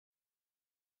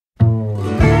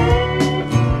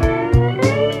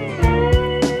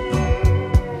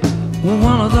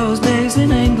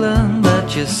England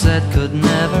that you said could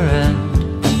never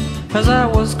end, as I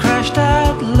was crashed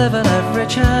out living every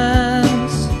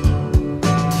chance.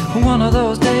 One of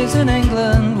those days in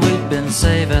England we'd been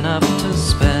saving up to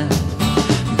spend,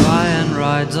 buying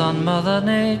rides on Mother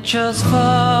Nature's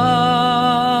funny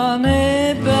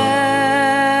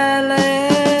belly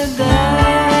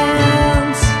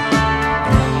dance.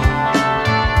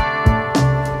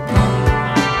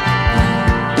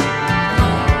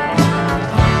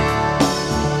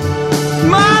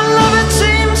 My love, it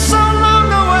seems so long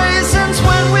away since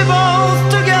when we both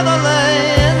together lay,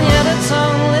 and yet it's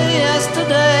only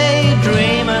yesterday,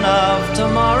 dreaming of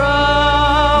tomorrow.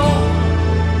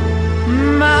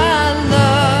 My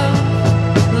love,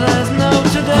 there's no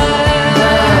today.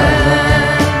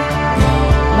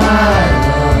 My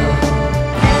love,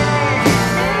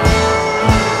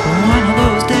 one of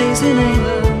those days in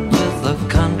England with the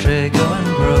country going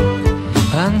broke,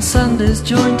 and Sunday's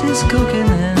joint is cooking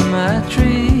in my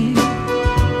tree.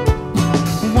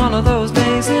 One of those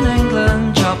days in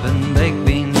England, chopping baked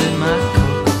beans in my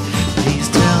cook. Please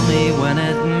tell me when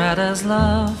it matters,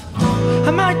 love.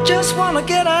 I might just want to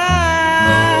get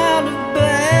out of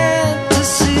bed to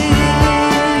see.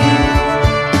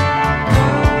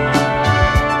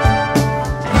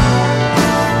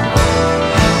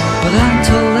 But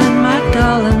until then, my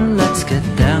darling, let's get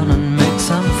down and make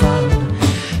some fun.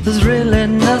 There's really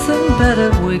nothing better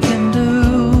we can do.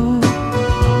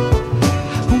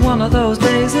 One of those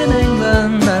days in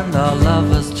England, and our love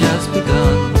has just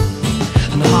begun.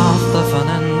 And half the fun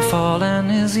in falling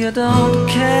is you don't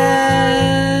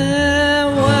care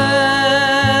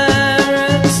where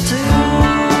it's to.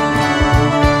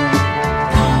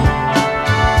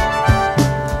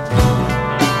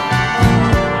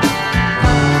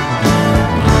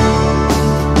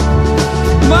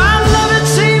 My love, it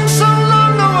seems so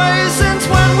long away since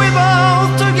when we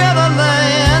both together lay,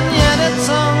 and yet it's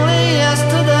only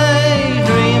yesterday,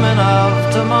 dreaming of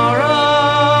tomorrow.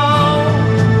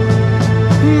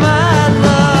 My